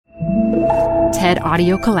TED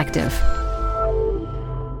Audio Collective.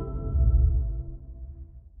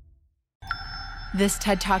 This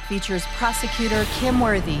TED Talk features prosecutor Kym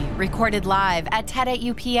Worthy, recorded live at TED at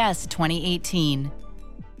UPS 2018.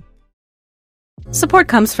 Support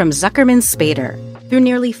comes from Zuckerman Spader. Through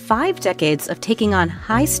nearly 5 decades of taking on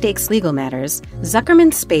high-stakes legal matters,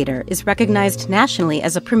 Zuckerman Spader is recognized nationally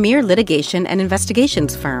as a premier litigation and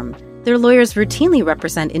investigations firm. Their lawyers routinely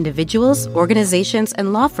represent individuals, organizations,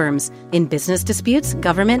 and law firms in business disputes,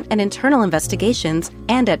 government and internal investigations,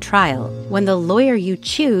 and at trial, when the lawyer you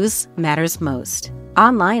choose matters most.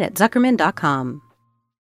 Online at Zuckerman.com.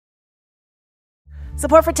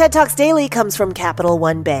 Support for TED Talks Daily comes from Capital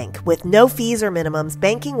One Bank. With no fees or minimums,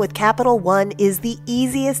 banking with Capital One is the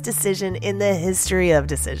easiest decision in the history of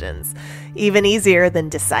decisions. Even easier than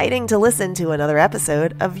deciding to listen to another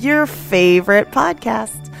episode of your favorite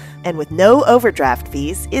podcast. And with no overdraft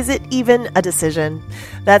fees, is it even a decision?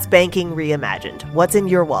 That's banking reimagined. What's in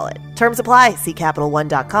your wallet? Terms apply. See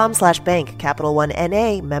CapitalOne.com/bank. Capital One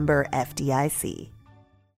N.A. member FDIC.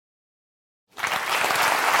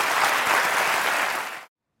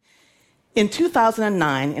 In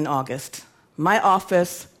 2009, in August, my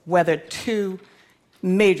office weathered 2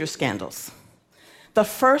 major scandals. The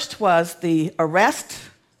first was the arrest,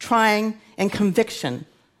 trying, and conviction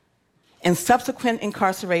and subsequent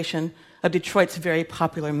incarceration of Detroit's very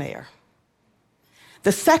popular mayor.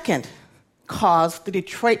 The second caused the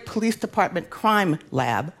Detroit Police Department crime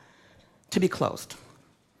lab to be closed.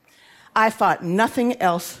 I thought nothing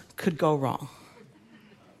else could go wrong.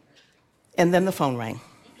 And then the phone rang.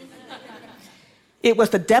 It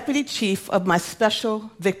was the deputy chief of my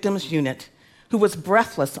special victims unit who was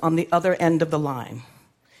breathless on the other end of the line.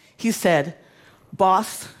 He said,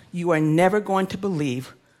 "Boss, you are never going to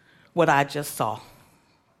believe what I just saw."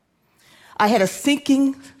 I had a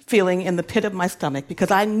sinking feeling in the pit of my stomach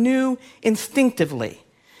because I knew instinctively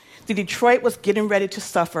that Detroit was getting ready to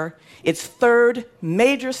suffer its 3rd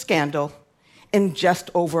major scandal in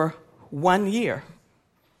just over 1 year.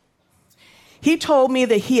 He told me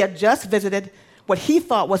that he had just visited what he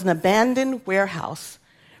thought was an abandoned warehouse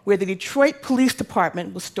where the Detroit Police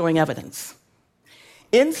Department was storing evidence.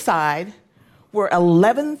 Inside were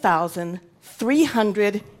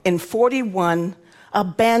 11,341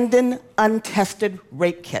 abandoned, untested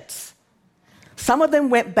rape kits. Some of them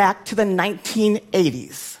went back to the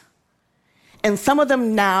 1980s, and some of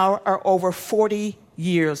them now are over 40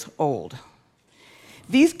 years old.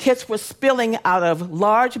 These kits were spilling out of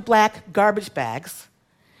large black garbage bags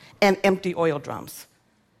and empty oil drums.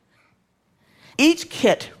 Each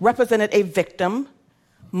kit represented a victim,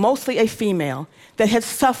 mostly a female, that had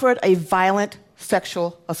suffered a violent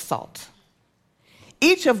sexual assault.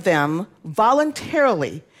 Each of them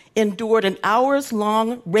voluntarily endured an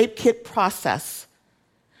hours-long rape kit process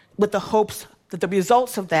with the hopes that the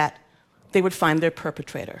results of that, they would find their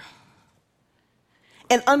perpetrator.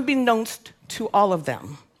 And unbeknownst to all of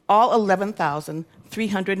them, all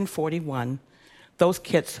 11,341, those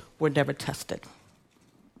kits were never tested.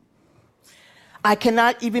 I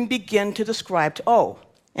cannot even begin to describe,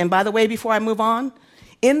 and by the way, before I move on,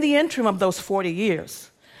 in the interim of those 40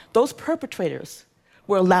 years, those perpetrators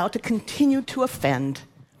were allowed to continue to offend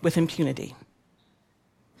with impunity.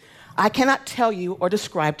 I cannot tell you or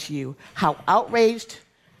describe to you how outraged,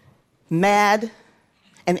 mad,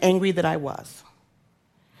 and angry that I was.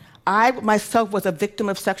 I myself was a victim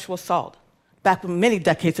of sexual assault back many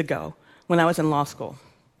decades ago when I was in law school.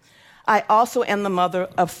 I also am the mother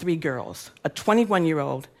of 3 girls, a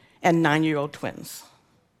 21-year-old and 9-year-old twins.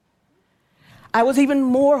 I was even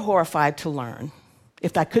more horrified to learn,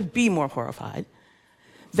 if I could be more horrified,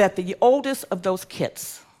 that the oldest of those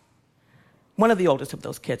kids, one of the oldest of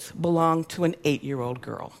those kids, belonged to an 8-year-old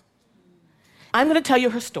girl. I'm going to tell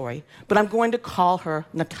you her story, but I'm going to call her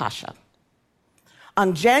Natasha.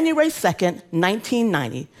 On January 2nd,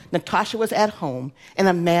 1990, Natasha was at home and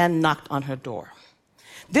a man knocked on her door.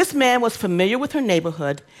 This man was familiar with her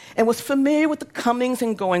neighborhood and was familiar with the comings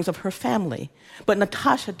and goings of her family, but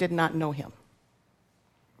Natasha did not know him.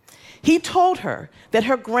 He told her that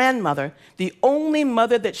her grandmother, the only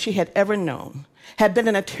mother that she had ever known, had been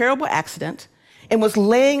in a terrible accident and was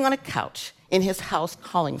laying on a couch in his house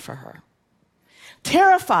calling for her.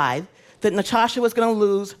 Terrified that Natasha was going to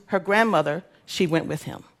lose her grandmother, she went with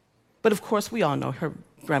him. But of course, we all know her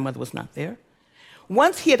grandmother was not there.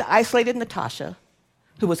 Once he had isolated Natasha,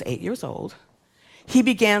 who was 8 years old, he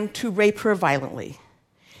began to rape her violently.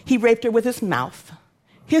 He raped her with his mouth,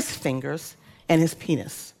 his fingers, and his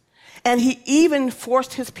penis. And he even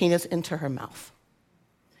forced his penis into her mouth.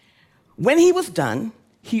 When he was done,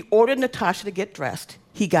 he ordered Natasha to get dressed.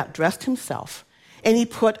 He got dressed himself, and he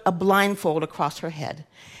put a blindfold across her head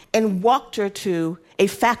and walked her to a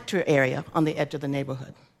factory area on the edge of the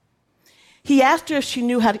neighborhood. He asked her if she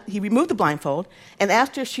knew he removed the blindfold and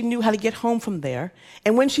asked her if she knew how to get home from there,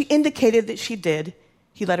 and when she indicated that she did,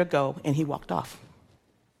 he let her go and he walked off.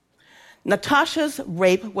 Natasha's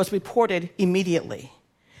rape was reported immediately,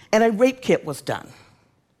 and a rape kit was done.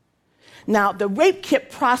 Now, the rape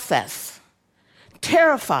kit process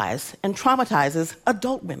terrifies and traumatizes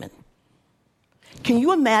adult women. Can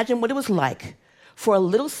you imagine what it was like for a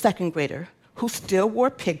little second grader who still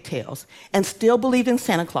wore pigtails and still believed in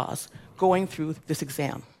Santa Claus going through this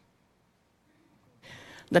exam?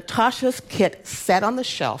 Natasha's kit sat on the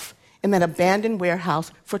shelf in that abandoned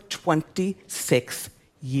warehouse for 26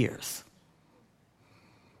 years.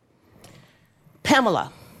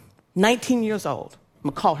 Pamela, 19 years old, I'm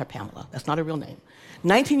going to call her Pamela, that's not her real name,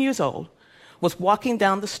 19 years old, was walking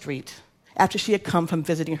down the street after she had come from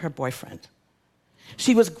visiting her boyfriend.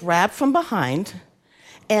 She was grabbed from behind,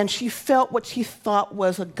 and she felt what she thought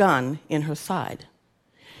was a gun in her side.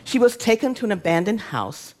 She was taken to an abandoned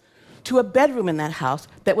house, to a bedroom in that house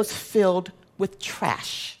that was filled with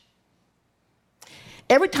trash.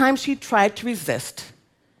 Every time she tried to resist,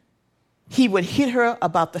 he would hit her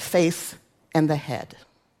about the face and the head.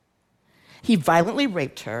 He violently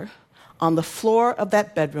raped her on the floor of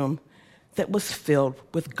that bedroom that was filled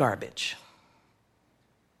with garbage.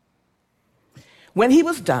 When he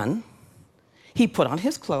was done, he put on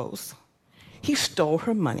his clothes, he stole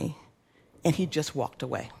her money, and he just walked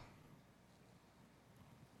away.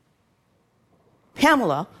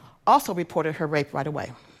 Pamela also reported her rape right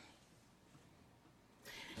away.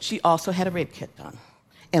 She also had a rape kit done,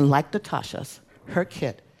 and like Natasha's, her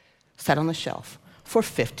kit sat on the shelf for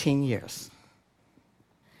 15 years.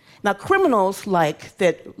 Now, criminals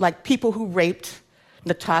like people who raped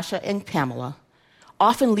Natasha and Pamela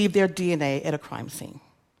often leave their DNA at a crime scene.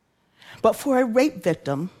 But for a rape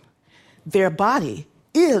victim, their body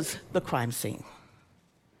is the crime scene.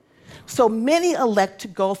 So many elect to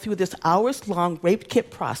go through this hours-long rape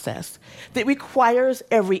kit process that requires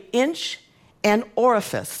every inch and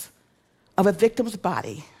orifice of a victim's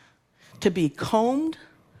body to be combed,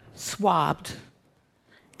 swabbed,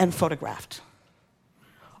 and photographed,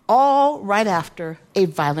 all right after a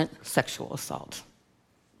violent sexual assault.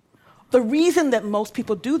 The reason that most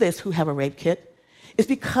people do this who have a rape kit is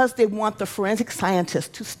because they want the forensic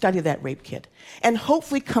scientists to study that rape kit and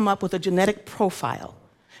hopefully come up with a genetic profile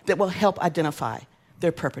that will help identify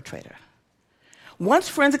their perpetrator. Once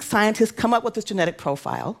forensic scientists come up with this genetic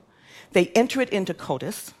profile, they enter it into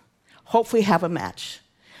CODIS, hopefully have a match.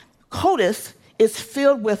 CODIS is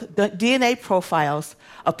filled with the DNA profiles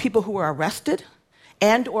of people who were arrested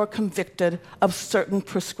and or convicted of certain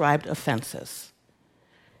prescribed offenses.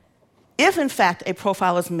 If, in fact, a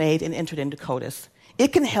profile is made and entered into CODIS,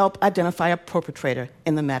 it can help identify a perpetrator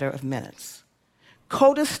in the matter of minutes.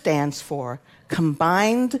 CODIS stands for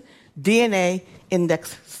Combined DNA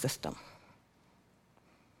Index System.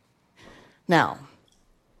 Now,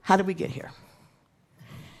 how did we get here?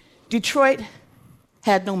 Detroit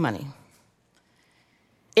had no money.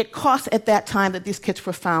 It cost at that time that these kits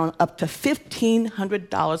were found up to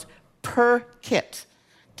 $1,500 per kit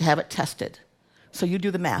to have it tested. So you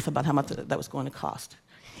do the math about how much that was going to cost.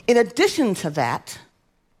 In addition to that,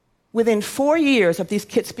 within 4 years of these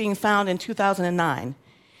kits being found in 2009,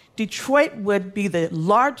 Detroit would be the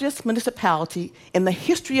largest municipality in the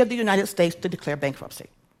history of the United States to declare bankruptcy.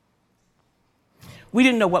 We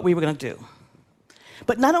didn't know what we were going to do.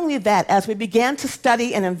 But not only that, as we began to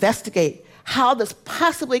study and investigate how this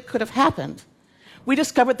possibly could have happened, we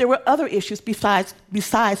discovered there were other issues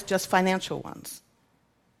besides just financial ones.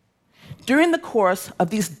 During the course of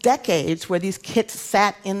these decades where these kits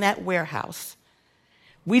sat in that warehouse,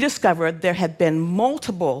 we discovered there had been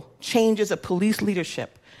multiple changes of police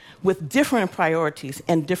leadership with different priorities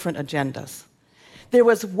and different agendas. There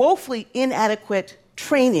was woefully inadequate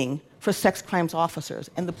training for sex crimes officers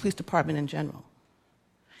and the police department in general.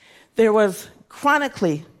 There was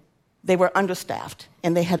chronically, they were understaffed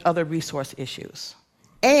and they had other resource issues.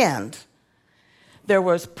 And there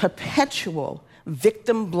was perpetual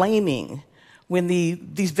victim blaming when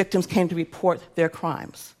these victims came to report their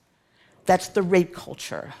crimes. That's the rape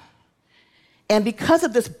culture. And because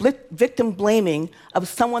of this victim blaming of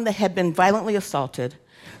someone that had been violently assaulted,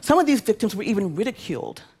 some of these victims were even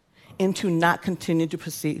ridiculed into not continuing to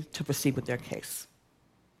proceed with their case.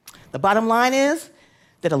 The bottom line is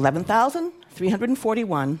that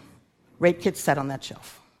 11,341 rape kits sat on that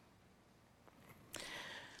shelf.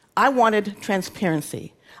 I wanted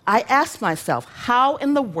transparency. I asked myself, how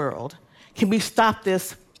in the world can we stop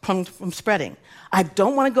this from spreading. I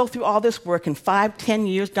don't want to go through all this work and 5, 10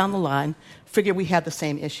 years down the line, figure we had the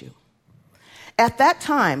same issue. At that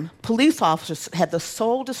time, police officers had the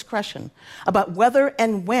sole discretion about whether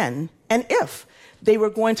and when and if they were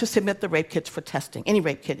going to submit the rape kits for testing, any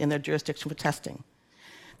rape kit in their jurisdiction for testing.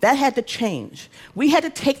 That had to change. We had to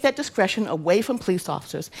take that discretion away from police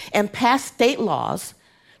officers and pass state laws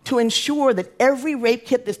to ensure that every rape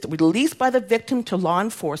kit that's released by the victim to law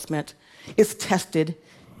enforcement is tested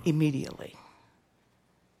immediately.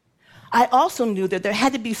 I also knew that there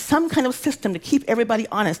had to be some kind of system to keep everybody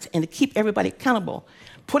honest and to keep everybody accountable,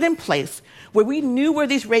 put in place where we knew where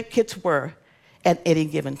these rape kits were at any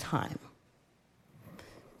given time.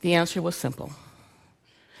 The answer was simple.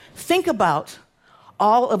 Think about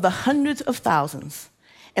all of the hundreds of thousands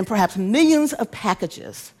and perhaps millions of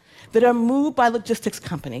packages that are moved by logistics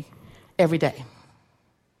company every day.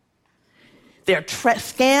 They're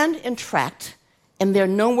scanned and tracked, and they're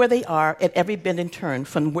known where they are at every bend and turn,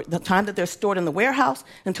 from the time that they're stored in the warehouse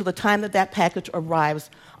until the time that that package arrives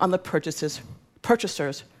on the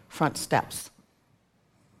purchaser's front steps.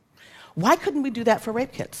 Why couldn't we do that for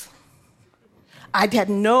rape kits? I had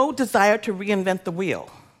no desire to reinvent the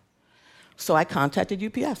wheel, so I contacted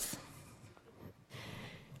UPS.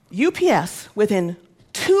 UPS, within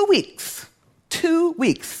 2 weeks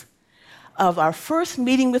of our first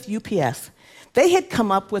meeting with UPS, they had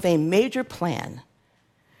come up with a major plan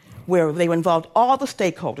where they involved all the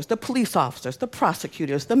stakeholders, the police officers, the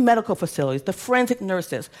prosecutors, the medical facilities, the forensic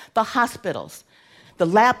nurses, the hospitals, the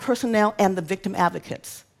lab personnel, and the victim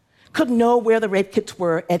advocates, could know where the rape kits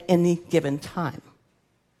were at any given time.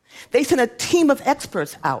 They sent a team of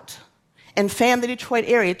experts out and fanned the Detroit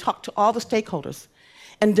area, talked to all the stakeholders,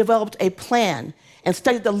 and developed a plan and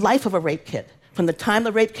studied the life of a rape kit from the time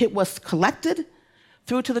the rape kit was collected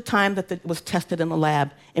through to the time that it was tested in the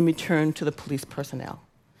lab and returned to the police personnel.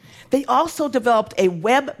 They also developed a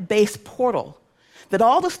web-based portal that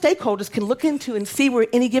all the stakeholders can look into and see where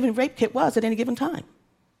any given rape kit was at any given time.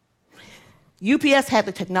 UPS had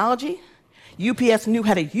the technology. UPS knew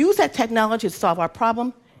how to use that technology to solve our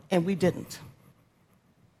problem, and we didn't.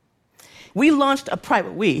 We launched a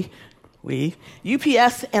private,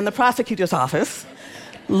 UPS and the prosecutor's office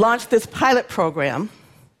launched this pilot program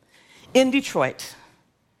in Detroit,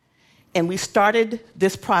 and we started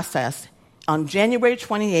this process on January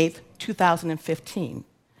 28th, 2015,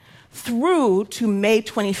 through to May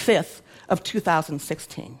 25th of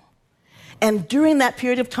 2016. And during that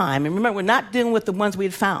period of time, and remember, we're not dealing with the ones we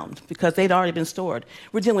had found because they'd already been stored.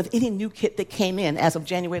 We're dealing with any new kit that came in as of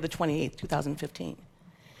January the 28th, 2015.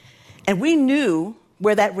 And we knew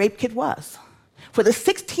where that rape kit was. For the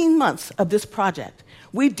 16 months of this project,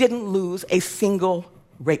 we didn't lose a single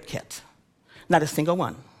rape kit. Not a single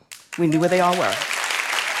one. We knew where they all were.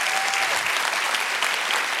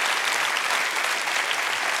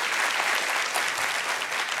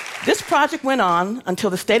 This project went on until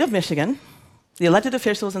the state of Michigan, the elected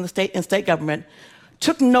officials in the state government,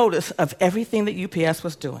 took notice of everything that UPS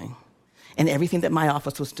was doing and everything that my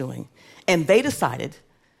office was doing. And they decided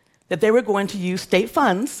that they were going to use state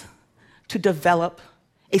funds to develop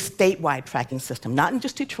a statewide tracking system, not in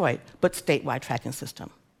just Detroit, but statewide tracking system.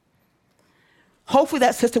 Hopefully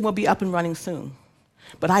that system will be up and running soon.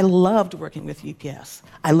 But I loved working with UPS.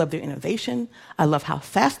 I loved their innovation. I loved how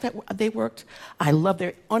fast they worked. I loved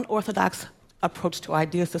their unorthodox approach to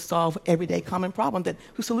ideas to solve everyday common problems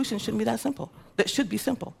whose solutions shouldn't be that simple, that should be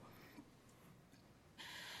simple.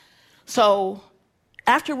 So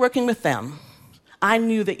after working with them, I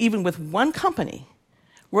knew that even with one company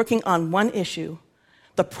working on one issue,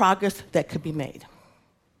 the progress that could be made.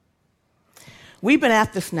 We've been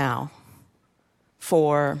at this now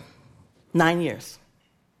for 9 years.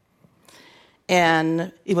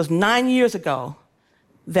 And it was 9 years ago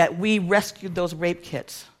that we rescued those rape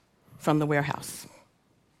kits from the warehouse.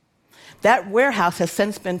 That warehouse has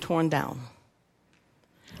since been torn down.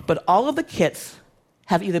 But all of the kits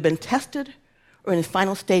have either been tested or in the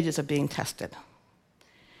final stages of being tested.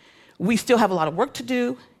 We still have a lot of work to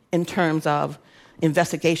do in terms of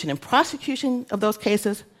investigation and prosecution of those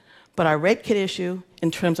cases, but our rape kit issue, in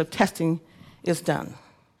terms of testing, is done.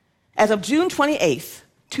 As of June 28th,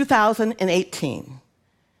 2018,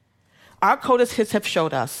 our CODIS hits have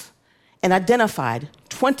showed us and identified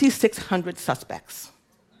 2,600 suspects.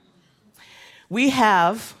 We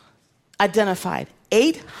have identified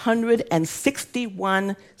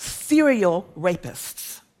 861 serial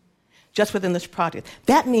rapists just within this project.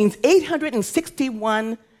 That means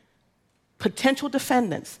 861 potential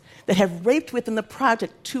defendants that have raped within the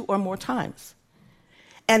project 2 or more times.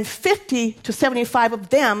 And 50 to 75 of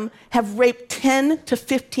them have raped 10 to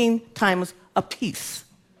 15 times apiece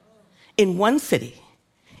in one city,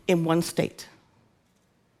 in one state.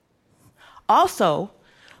 Also,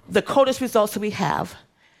 the CODIS results that we have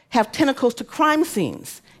tentacles to crime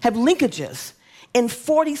scenes, have linkages in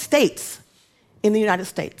 40 states in the United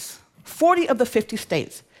States. 40 of the 50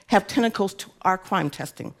 states have tentacles to our crime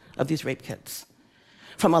testing of these rape kits.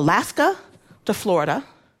 From Alaska to Florida,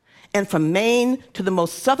 and from Maine to the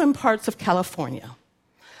most southern parts of California,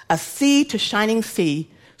 a sea to shining sea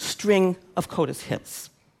string of CODIS hits.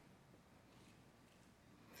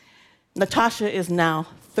 Natasha is now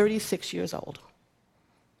 36 years old.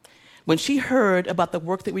 When she heard about the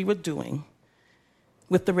work that we were doing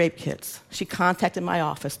with the rape kits, she contacted my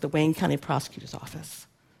office, the Wayne County Prosecutor's Office.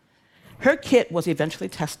 Her kit was eventually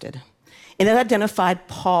tested, and it identified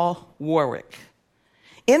Paul Warwick.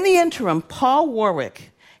 In the interim, Paul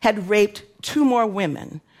Warwick had raped 2 more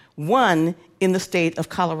women, one in the state of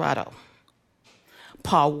Colorado.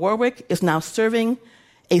 Paul Warwick is now serving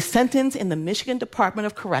a sentence in the Michigan Department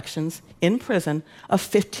of Corrections in prison of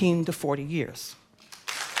 15 to 40 years.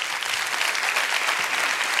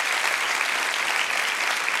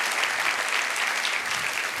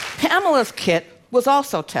 Pamela's kit was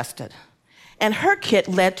also tested, and her kit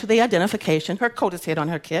led to the identification, her CODIS hit on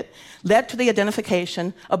her kit, led to the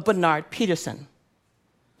identification of Bernard Peterson.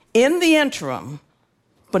 In the interim,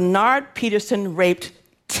 Bernard Peterson raped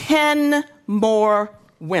 10 more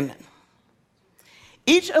women.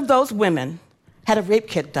 Each of those women had a rape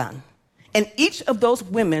kit done, and each of those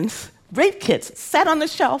women's rape kits sat on the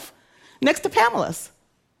shelf next to Pamela's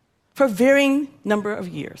for a varying number of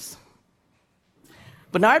years.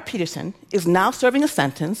 Bernard Peterson is now serving a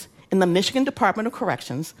sentence in the Michigan Department of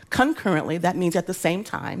Corrections, concurrently, that means at the same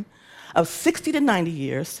time, of 60 to 90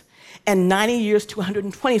 years and 90 years to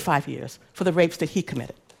 125 years for the rapes that he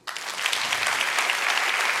committed.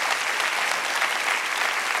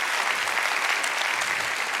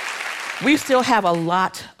 We still have a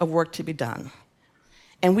lot of work to be done,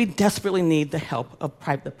 and we desperately need the help of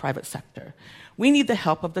the private sector. We need the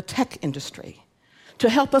help of the tech industry to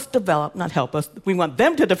help us develop, not help us, we want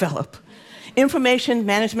them to develop information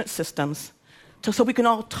management systems so we can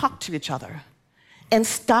all talk to each other and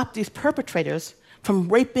stop these perpetrators from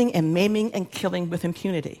raping and maiming and killing with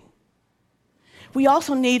impunity. We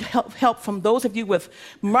also need help from those of you with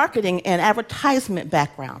marketing and advertisement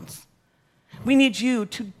backgrounds. We need you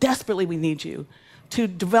to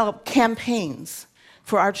develop campaigns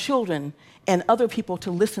for our children and other people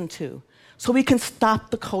to listen to so we can stop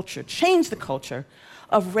the culture, change the culture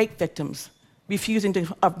of rape victims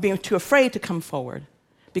being too afraid to come forward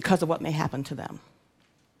because of what may happen to them.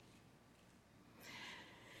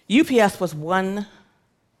 UPS was one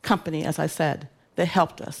company, as I said, that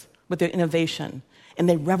helped us with their innovation, and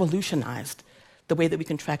they revolutionized the way that we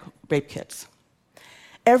can track rape kits.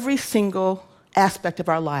 Every single aspect of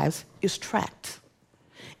our lives is tracked.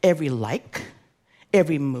 Every like,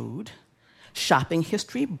 every mood, shopping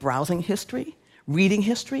history, browsing history, reading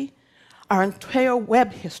history, our entire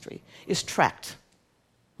web history is tracked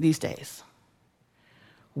these days.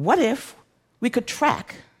 What if we could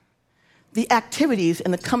track the activities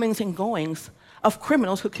and the comings and goings of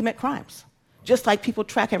criminals who commit crimes, just like people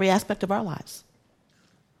track every aspect of our lives?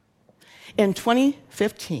 In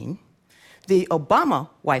 2015, the Obama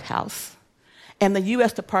White House and the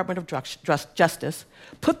U.S. Department of Justice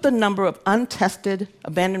put the number of untested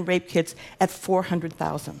abandoned rape kits at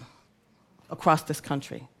 400,000 across this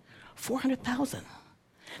country. 400,000.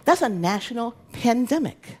 That's a national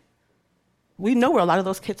pandemic. We know where a lot of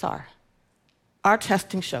those kits are. Our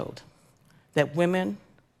testing showed that women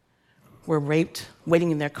were raped waiting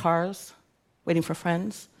in their cars, waiting for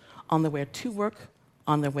friends, on their way to work,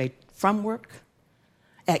 on their way from work,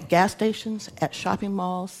 at gas stations, at shopping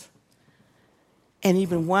malls. And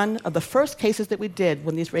even one of the first cases that we did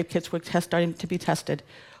when these rape kits were starting to be tested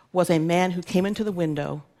was a man who came into the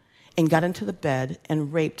window and got into the bed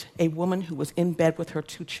and raped a woman who was in bed with her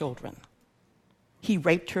 2 children. He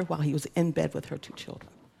raped her while he was in bed with her 2 children.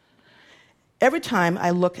 Every time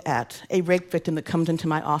I look at a rape victim that comes into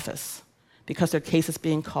my office because their case is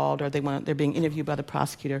being called or they're being interviewed by the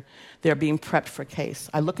prosecutor, they're being prepped for a case,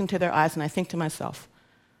 I look into their eyes and I think to myself,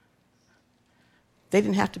 they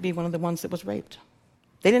didn't have to be one of the ones that was raped.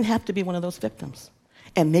 They didn't have to be one of those victims.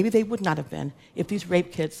 And maybe they would not have been if these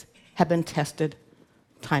rape kits had been tested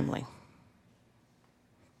timely.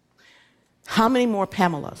 How many more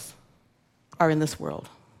Pamelas are in this world?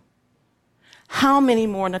 How many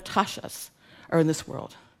more Natashas are in this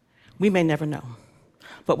world? We may never know.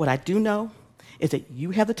 But what I do know is that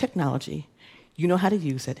you have the technology, you know how to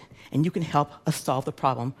use it, and you can help us solve the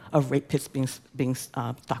problem of rape kits being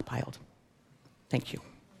stockpiled. Thank you.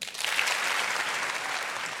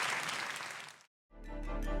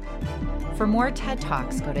 For more TED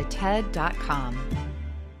Talks, go to TED.com.